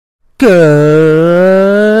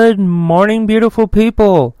Good morning, beautiful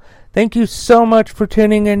people. Thank you so much for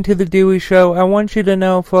tuning into the Dewey Show. I want you to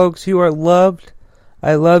know, folks, you are loved.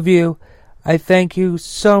 I love you. I thank you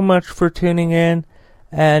so much for tuning in.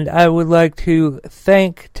 And I would like to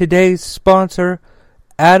thank today's sponsor,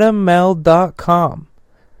 AdamMale.com.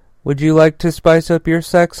 Would you like to spice up your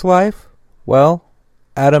sex life? Well,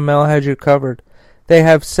 Adam Male has you covered. They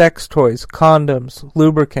have sex toys, condoms,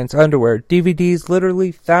 lubricants, underwear, DVDs,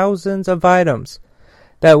 literally thousands of items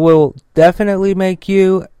that will definitely make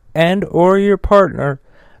you and or your partner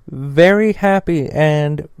very happy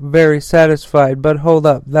and very satisfied. But hold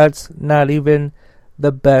up, that's not even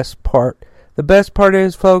the best part. The best part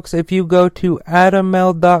is, folks, if you go to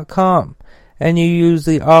AdamMale.com and you use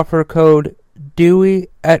the offer code Dewey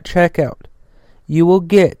at checkout, you will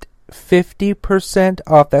get 50%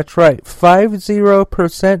 off. That's right,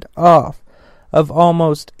 50% off of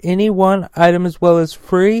almost any one item, as well as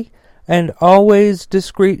free and always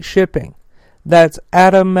discreet shipping. That's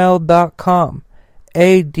AdamMale.com,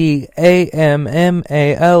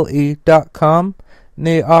 ADAMMALE.com.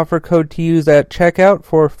 The offer code to use at checkout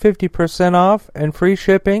for 50% off and free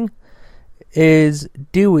shipping is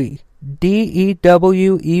Dewey,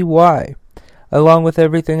 DEWEY. Along with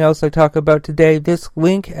everything else I talk about today, this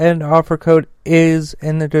link and offer code is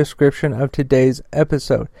in the description of today's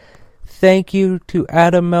episode. Thank you to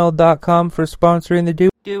AdamMale.com for sponsoring the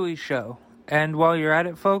Dewey Show. And while you're at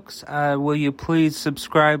it, folks, will you please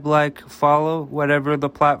subscribe, like, follow, whatever the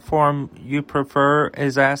platform you prefer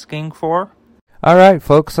is asking for? Alright,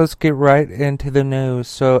 folks, let's get right into the news.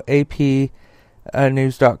 So,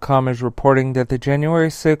 APnews.com is reporting that the January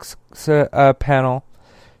 6th panel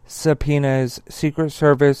subpoenas Secret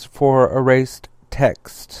Service for erased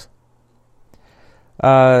texts.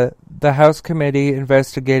 The House Committee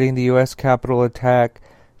investigating the U.S. Capitol attack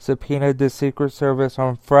subpoenaed the Secret Service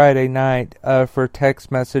on Friday night for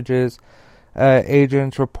text messages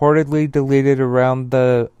agents reportedly deleted around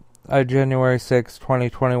the January 6,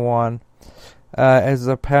 2021, as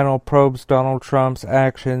the panel probes Donald Trump's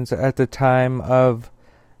actions at the time of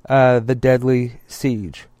the deadly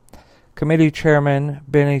siege. Committee Chairman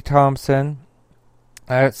Benny Thompson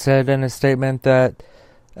said in a statement that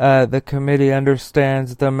the committee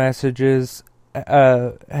understands the messages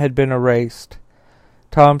had been erased.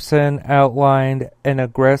 Thompson outlined an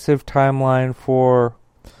aggressive timeline for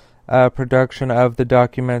production of the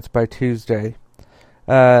documents by Tuesday.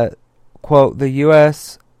 Quote, the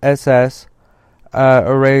USSS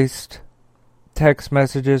erased text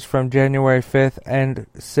messages from January 5th and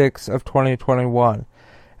 6th of 2021.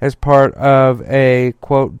 As part of a,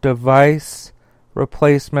 quote, device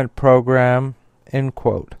replacement program, end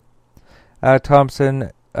quote. Thompson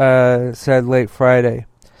said late Friday.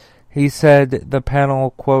 He said the panel,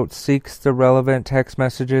 quote, seeks the relevant text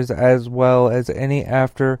messages as well as any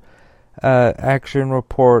after action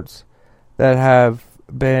reports that have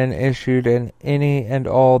been issued in any and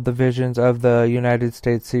all divisions of the United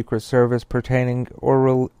States Secret Service pertaining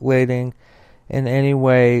or relating in any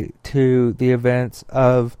way to the events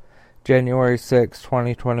of January 6,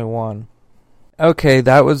 2021. Okay,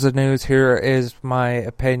 that was the news. Here is my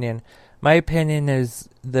opinion. My opinion is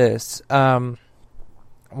this.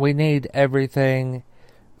 We need everything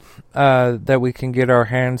that we can get our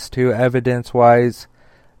hands to evidence-wise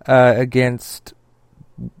against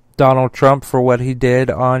Donald Trump for what he did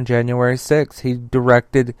on January 6th. He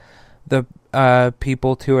directed the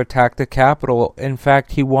people to attack the Capitol. In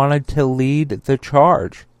fact, he wanted to lead the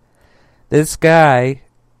charge. This guy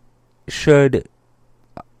should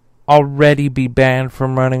already be banned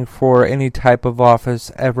from running for any type of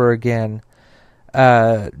office ever again,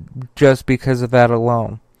 just because of that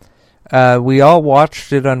alone. We all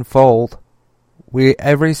watched it unfold.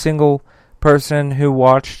 Every single person who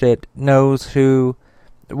watched it knows who,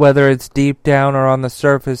 whether it's deep down or on the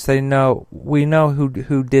surface, we know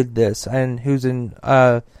who did this and who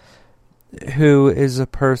is the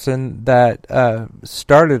person that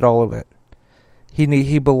started all of it.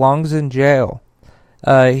 He belongs in jail.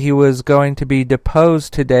 He was going to be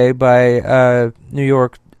deposed today by New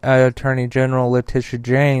York Attorney General Letitia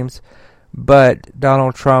James, but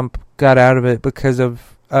Donald Trump got out of it because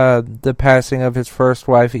of the passing of his first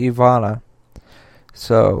wife, Ivana.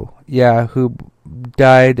 So, yeah, who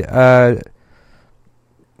died. The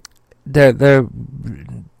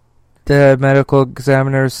medical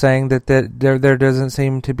examiner is saying that there doesn't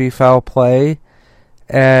seem to be foul play,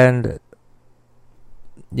 and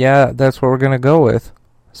yeah, that's what we're going to go with.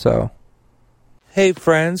 So, hey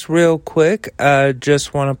friends, real quick,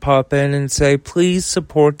 just want to pop in and say please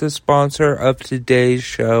support the sponsor of today's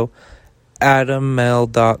show,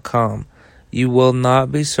 AdamMale.com. You will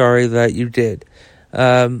not be sorry that you did.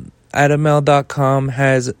 AdamL.com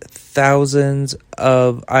has thousands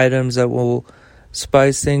of items that will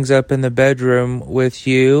spice things up in the bedroom with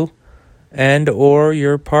you and or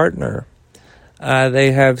your partner.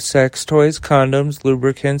 They have sex toys, condoms,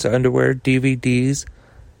 lubricants, underwear, DVDs.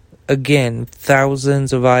 Again,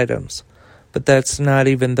 thousands of items. But that's not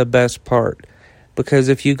even the best part. Because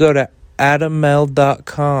if you go to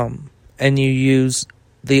AdamL.com and you use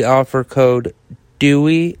the offer code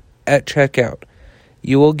DEWEY at checkout,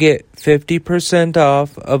 you will get 50%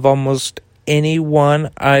 off of almost any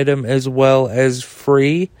one item, as well as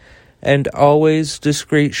free and always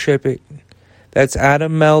discreet shipping. That's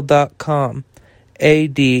AdamMale.com,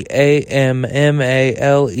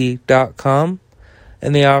 ADAMMALE.com,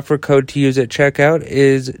 and the offer code to use at checkout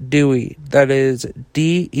is DEWEY. That is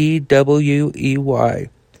DEWEY.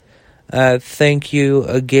 Thank you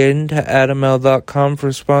again to AdamL.com for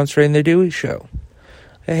sponsoring the Dewey Show.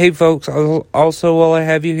 Hey folks, also while I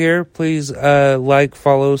have you here, please like,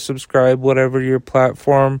 follow, subscribe, whatever your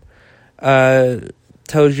platform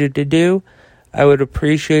tells you to do. I would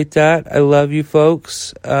appreciate that. I love you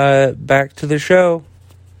folks. Back to the show.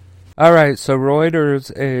 Alright, so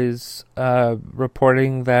Reuters is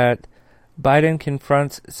reporting that Biden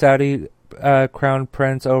confronts Saudi Crown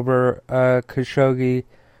Prince over Khashoggi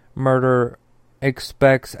murder,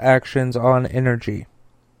 expects actions on energy.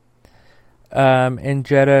 In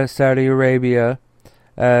Jeddah, Saudi Arabia,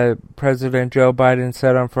 President Joe Biden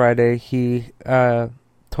said on Friday he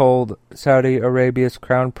told Saudi Arabia's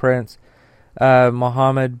Crown Prince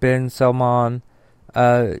Mohammed bin Salman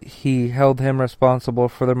he held him responsible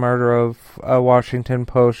for the murder of Washington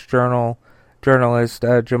Post journalist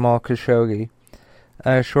Jamal Khashoggi.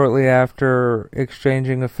 Shortly after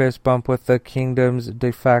exchanging a fist bump with the kingdom's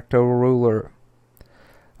de facto ruler.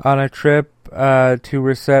 On a trip to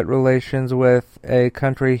reset relations with a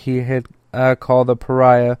country he had called a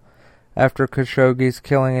pariah after Khashoggi's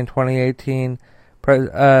killing in 2018,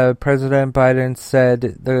 President Biden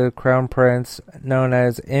said the Crown Prince, known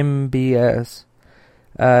as MBS,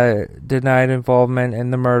 denied involvement in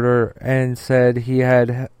the murder and said he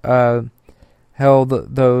had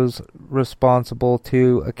held those responsible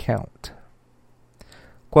to account.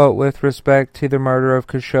 Quote, with respect to the murder of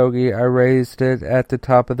Khashoggi, I raised it at the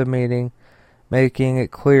top of the meeting, making it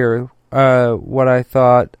clear what I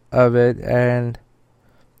thought of it at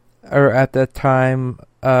the time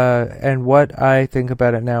and what I think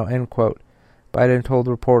about it now, end quote, Biden told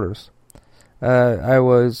reporters. I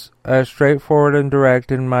was straightforward and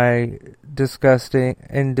direct in my discussing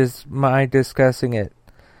it.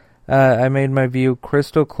 I made my view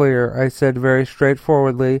crystal clear. I said very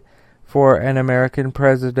straightforwardly, for an American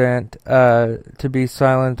president to be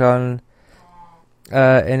silent on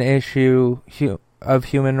an issue of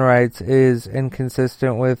human rights is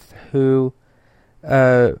inconsistent with who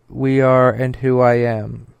we are and who I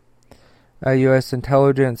am. U.S.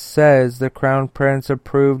 intelligence says the Crown Prince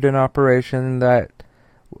approved an operation that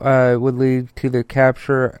would lead to the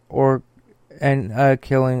capture and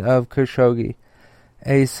killing of Khashoggi,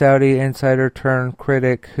 a Saudi insider turned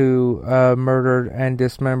critic who murdered and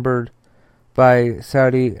dismembered by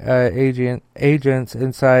Saudi agents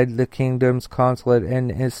inside the kingdom's consulate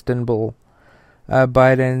in Istanbul.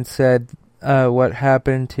 Biden said what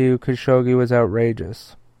happened to Khashoggi was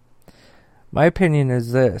outrageous. My opinion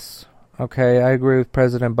is this. Okay, I agree with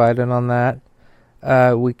President Biden on that.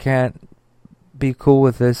 We can't be cool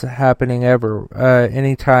with this happening ever.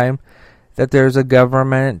 Anytime that there's a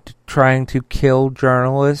government trying to kill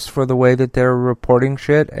journalists for the way that they're reporting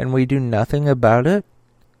shit and we do nothing about it,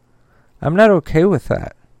 I'm not okay with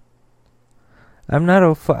that. I'm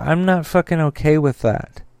not fucking okay with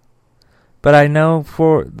that. But I know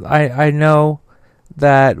I know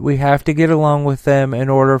that we have to get along with them in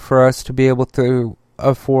order for us to be able to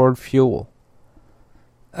afford fuel.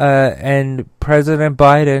 And President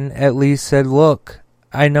Biden at least said, look,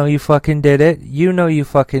 I know you fucking did it. You know you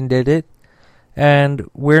fucking did it. And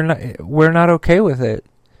we're not okay with it.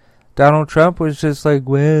 Donald Trump was just like,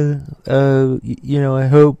 well, I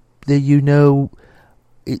hope that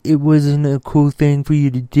it wasn't a cool thing for you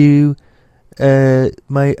to do. The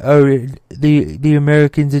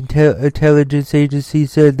Americans intelligence agency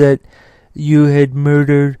said that you had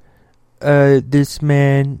murdered this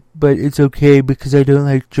man, but it's okay because I don't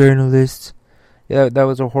like journalists. Yeah, that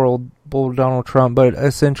was a horrible Donald Trump, but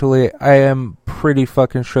essentially I am pretty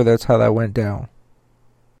fucking sure that's how that went down.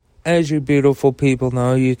 As you beautiful people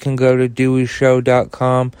know, you can go to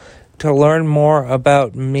DeweyShow.com to learn more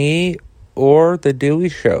about me or The Dewey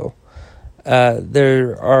Show.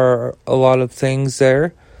 There are a lot of things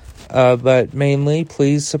there. But mainly,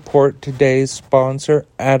 please support today's sponsor,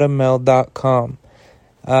 AdamMail.com.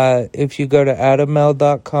 If you go to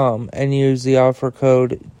AdamMail.com and use the offer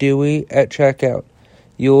code DEWEY at checkout,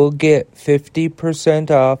 you will get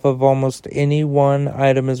 50% off of almost any one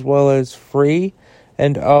item, as well as free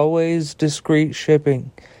and always discreet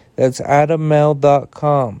shipping. That's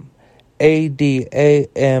AdamMail.com.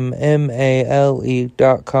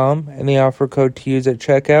 AdamMaile.com, and the offer code to use at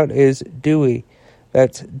checkout is DEWEY.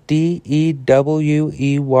 That's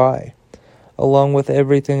DEWEY. Along with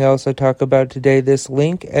everything else I talk about today, this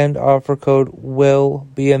link and offer code will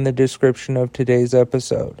be in the description of today's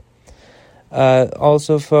episode.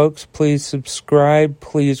 Also, folks, please subscribe,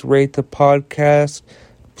 please rate the podcast,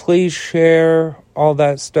 please share all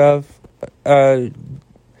that stuff.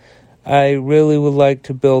 I really would like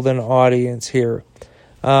to build an audience here.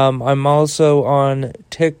 I'm also on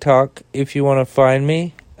TikTok if you want to find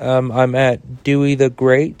me. I'm at Dewey the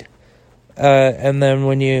Great. And then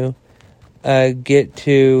when you get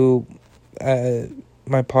to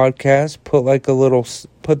my podcast,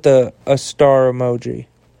 put a star emoji.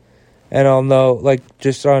 And I'll know,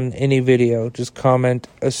 just on any video, just comment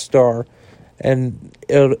a star. And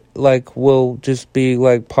we'll just be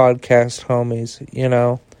podcast homies, you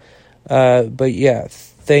know. But yeah,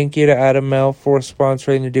 thank you to Adam Mail for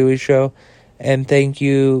sponsoring the Dewey Show, and thank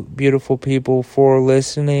you, beautiful people, for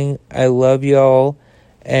listening. I love y'all,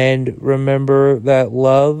 and remember that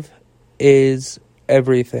love is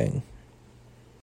everything.